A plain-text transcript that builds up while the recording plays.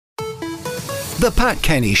The Pat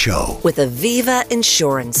Kenny Show with Aviva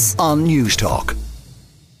Insurance on News Talk.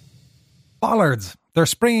 Bollards, they're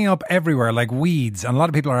springing up everywhere like weeds, and a lot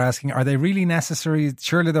of people are asking, are they really necessary?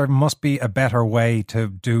 Surely there must be a better way to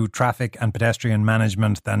do traffic and pedestrian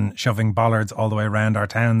management than shoving bollards all the way around our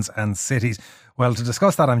towns and cities. Well, to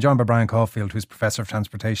discuss that, I'm joined by Brian Caulfield, who's Professor of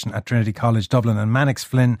Transportation at Trinity College Dublin, and Mannix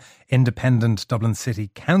Flynn, Independent Dublin City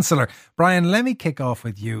Councillor. Brian, let me kick off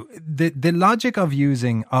with you. The logic of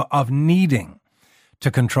needing to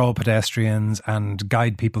control pedestrians and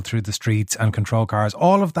guide people through the streets and control cars,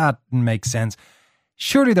 all of that makes sense.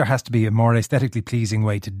 Surely there has to be a more aesthetically pleasing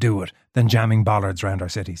way to do it than jamming bollards around our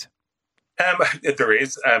cities. There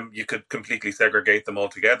is. You could completely segregate them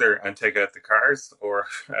altogether and take out the cars, or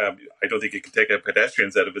I don't think you can take out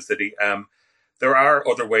pedestrians out of a city. There are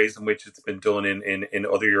other ways in which it's been done in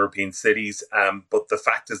other European cities, but the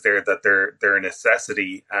fact is that they're a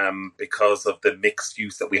necessity because of the mixed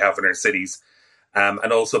use that we have in our cities.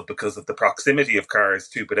 And also because of the proximity of cars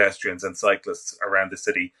to pedestrians and cyclists around the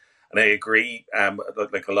city. And I agree,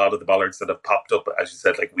 like a lot of the bollards that have popped up, as you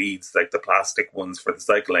said, like weeds, like the plastic ones for the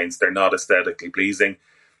cycle lanes, they're not aesthetically pleasing.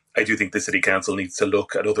 I do think the City Council needs to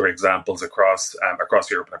look at other examples across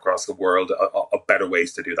Europe and across the world of better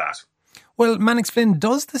ways to do that. Well, Mannix Flynn,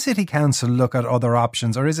 does the City Council look at other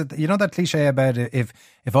options? Or is it, you know that cliche about if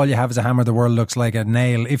all you have is a hammer, the world looks like a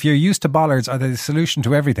nail? If you're used to bollards, are they the solution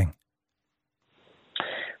to everything?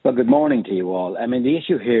 Well, good morning to you all. I mean, the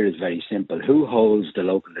issue here is very simple. Who holds the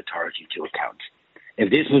local authority to account? If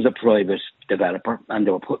this was a private developer and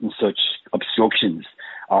they were putting such obstructions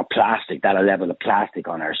or plastic, that a level of plastic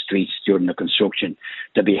on our streets during the construction,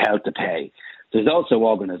 to be held to pay. There's also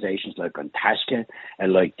organisations like Antashka,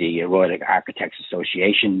 like the Royal Architects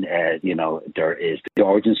Association, there is the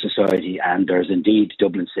Origin Society, and there's indeed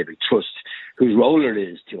Dublin Civic Trust, whose role it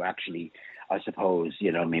is to actually, I suppose,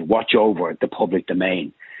 watch over the public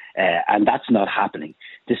domain. And that's not happening.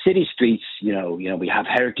 The city streets, we have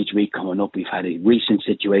Heritage Week coming up. We've had a recent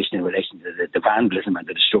situation in relation to the vandalism and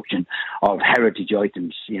the destruction of heritage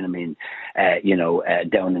items, down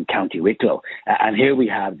in County Wicklow. And here we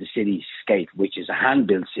have the cityscape, which is a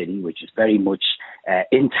hand-built city, which is very much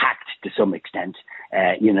intact to some extent,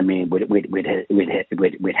 with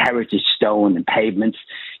heritage stone and pavements.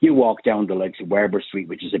 You walk down the likes of Werber Street,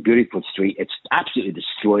 which is a beautiful street. It's absolutely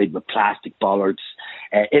destroyed with plastic bollards,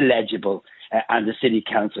 illegible, and the City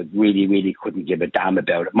Council really, really couldn't give a damn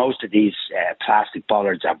about it. Most of these plastic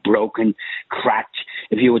bollards are broken, cracked.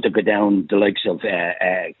 If you were to go down the likes of,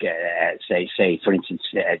 say, for instance,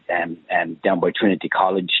 down by Trinity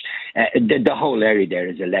College, the whole area there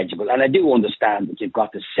is illegible. And I do understand that you've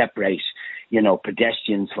got to separate,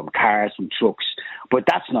 pedestrians from cars, from trucks, but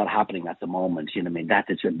that's not happening at the moment.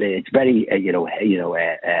 It's very,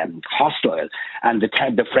 hostile. And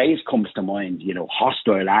the phrase comes to mind,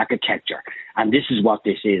 hostile architecture. And this is what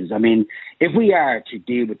this is. I mean, if we are to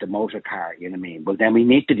deal with the motor car, well, then we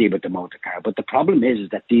need to deal with the motor car. But the problem is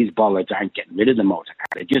that these bollards aren't getting rid of the motor car.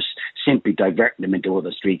 They're just simply diverting them into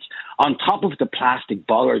other streets. On top of the plastic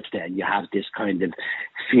bollards, then, you have this kind of,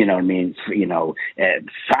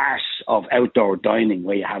 farce of outdoor dining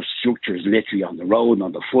where you have structures literally on the road and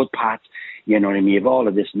on the footpath. You have all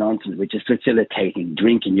of this nonsense which is facilitating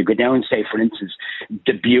drinking. You go down, say, for instance,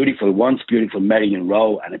 the once beautiful Merrion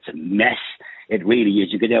Row, and it's a mess. It really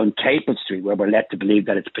is. You go down Capel Street, where we're led to believe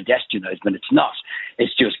that it's pedestrianised, but it's not.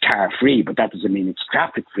 It's just car-free, but that doesn't mean it's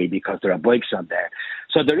traffic-free because there are bikes on there.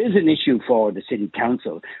 So there is an issue for the City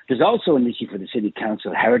Council. There's also an issue for the City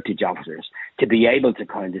Council heritage officers to be able to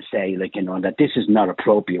kind of say, that this is not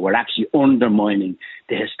appropriate. We're actually undermining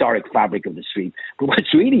the historic fabric of the street. But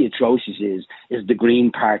what's really atrocious is the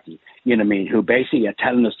Green Party, who basically are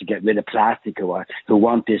telling us to get rid of plastic, who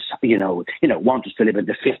want this, want us to live in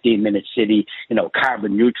the 15-minute city,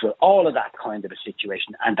 carbon neutral, all of that kind of a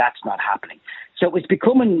situation, and that's not happening. So it's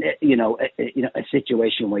becoming, a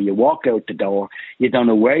situation where you walk out the door, you don't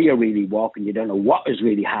know where you're really walking, you don't know what is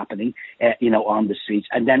really happening, on the streets,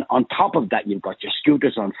 and then on top of that, you've got your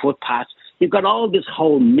scooters on footpaths. You've got all this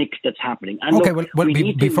whole mix that's happening. And okay,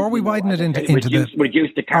 before we widen it into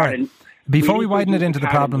the car. Before we widen it into the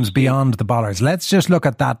problems beyond the bollards, let's just look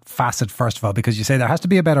at that facet first of all, because you say there has to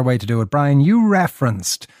be a better way to do it. Brian, you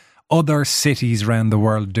referenced other cities around the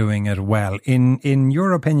world doing it well. In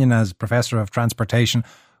your opinion as Professor of Transportation,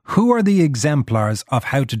 who are the exemplars of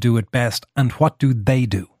how to do it best and what do they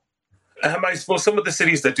do? I suppose some of the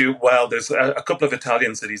cities that do well, there's a couple of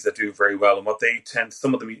Italian cities that do very well, and what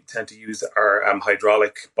some of them tend to use are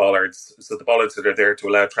hydraulic bollards. So the bollards that are there to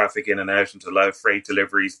allow traffic in and out and to allow freight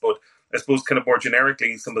deliveries. But I suppose kind of more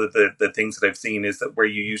generically, some of the things that I've seen is that where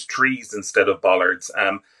you use trees instead of bollards.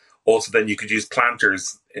 Also, then you could use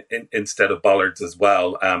planters instead of bollards as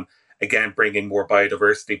well. Again, bringing more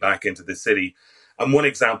biodiversity back into the city. And one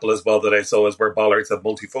example as well that I saw is where bollards are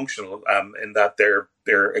multifunctional, in that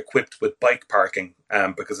they're equipped with bike parking,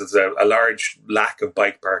 because there's a large lack of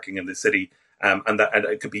bike parking in the city, and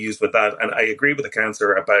it could be used with that. And I agree with the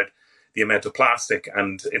councillor about the amount of plastic,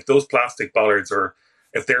 and if those plastic bollards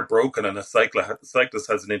if they're broken and a cyclist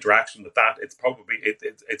has an interaction with that, it's probably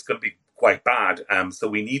it's going to be quite bad. So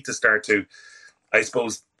we need to start to, I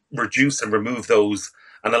suppose, reduce and remove those.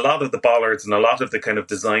 And a lot of the bollards and a lot of the kind of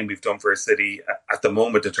design we've done for a city at the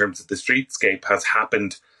moment in terms of the streetscape has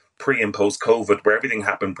happened pre and post COVID, where everything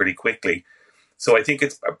happened pretty quickly. So I think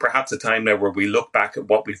it's perhaps a time now where we look back at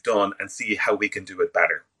what we've done and see how we can do it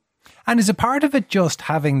better. And is a part of it just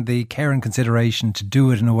having the care and consideration to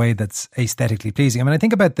do it in a way that's aesthetically pleasing? I mean, I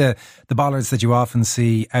think about the bollards that you often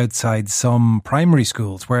see outside some primary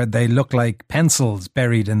schools where they look like pencils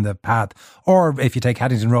buried in the path. Or if you take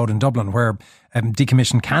Haddington Road in Dublin, where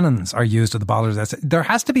decommissioned cannons are used at the bollards. There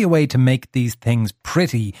has to be a way to make these things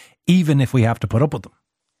pretty, even if we have to put up with them.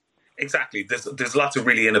 Exactly. There's lots of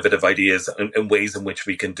really innovative ideas and ways in which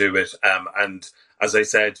we can do it. And as I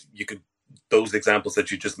said, those examples that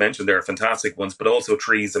you just mentioned, they're fantastic ones, but also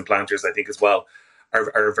trees and planters, I think, as well,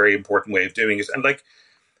 are a very important way of doing it. And like,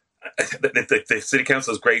 the City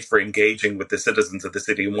Council is great for engaging with the citizens of the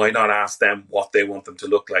city. And why not ask them what they want them to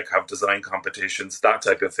look like, have design competitions, that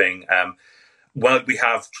type of thing. While we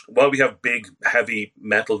have big, heavy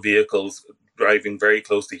metal vehicles driving very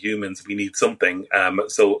close to humans, we need something.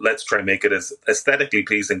 So let's try and make it as aesthetically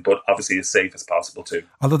pleasing, but obviously as safe as possible too.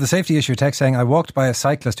 Although the safety issue, text saying, I walked by a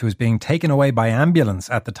cyclist who was being taken away by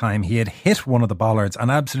ambulance at the time. He had hit one of the bollards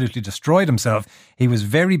and absolutely destroyed himself. He was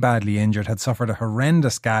very badly injured, had suffered a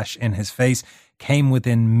horrendous gash in his face, came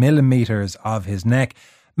within millimetres of his neck.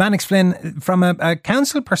 Mannix, Flynn, from a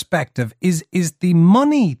council perspective, is the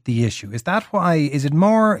money the issue? Is that why? Is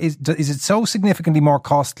it so significantly more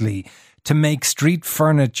costly to make street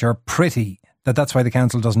furniture pretty that's why the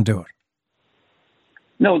council doesn't do it?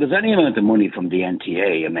 No, there's any amount of money from the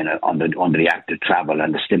NTA, I mean, under the active travel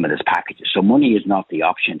and the stimulus packages. So money is not the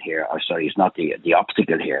option here, it's not the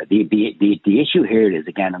obstacle here. The issue here is,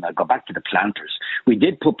 again, and I'll go back to the planters. We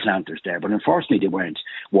did put planters there, but unfortunately they weren't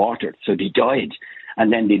watered, so they died.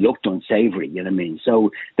 And then they looked unsavoury, you know what I mean?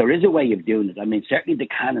 So there is a way of doing it. I mean, certainly the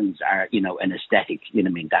cannons are, an aesthetic, you know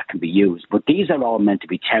what I mean, that can be used. But these are all meant to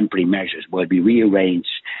be temporary measures where we rearrange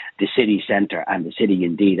the city centre and the city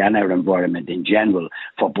indeed and our environment in general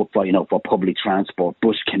for public transport,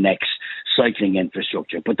 bus connects, cycling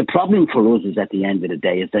infrastructure. But the problem for us is at the end of the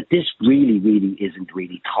day is that this really, really isn't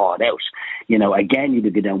really thought out. Again, you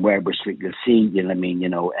go down Weber Street, you'll see, you know what I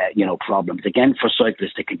mean, problems. Again, for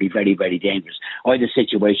cyclists, it can be very, very dangerous. I had a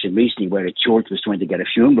situation recently where a church was trying to get a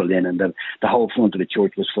funeral in and the whole front of the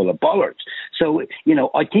church was full of bollards. So,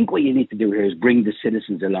 I think what you need to do here is bring the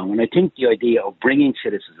citizens along. And I think the idea of bringing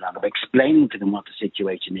citizens along, of explaining to them what the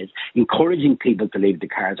situation is, encouraging people to leave the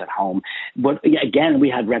cars at home. But again, we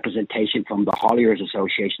had representation from the Hauliers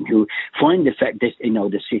Association who find the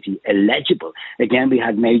city illegible. Again, we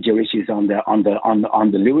had major issues on the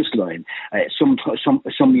Lewis line.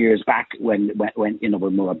 Some years back when we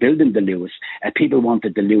were building the Lewis, people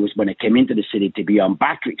wanted the Lewis when it came into the city to be on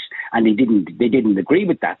batteries, and they didn't agree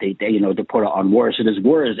with that. They put it on wires. So there's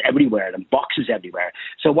wires everywhere and boxes everywhere.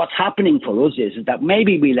 So what's happening for us is that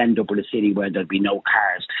maybe we'll end up with a city where there'll be no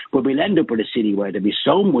cars, but we'll end up with a city where there'll be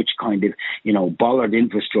so much kind of bollard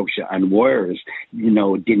infrastructure and wires,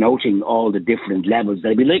 denoting all the different levels.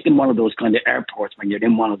 They'll be like in one of those kind of airports when you're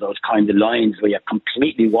in one of those kind of lines where you're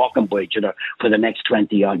completely walking by each other for the next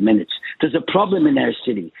 20 odd minutes. There's a problem in our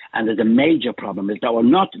city, and there's a major problem is that we're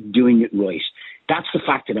not doing it right. That's the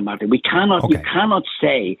fact of the matter. We cannot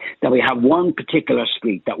say that we have one particular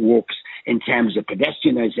street that works in terms of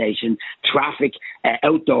pedestrianisation, traffic,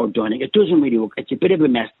 outdoor dining. It doesn't really work. It's a bit of a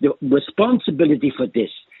mess. The responsibility for this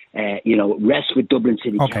rests with Dublin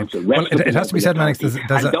City Council. Well, it has to be said, Mannix,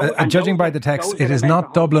 judging by the text, it is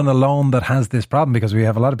not Dublin alone that has this problem, because we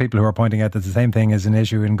have a lot of people who are pointing out that the same thing is an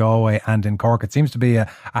issue in Galway and in Cork. It seems to be a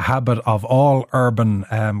habit of all urban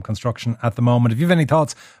construction at the moment. If you have any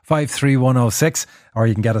thoughts, 53106, or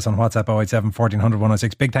you can get us on WhatsApp 087 1400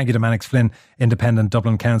 106. Big thank you to Mannix Flynn, Independent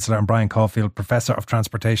Dublin Councillor, and Brian Caulfield, Professor of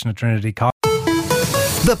Transportation at Trinity College.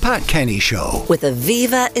 The Pat Kenny Show with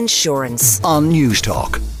Aviva Insurance on News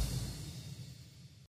Talk.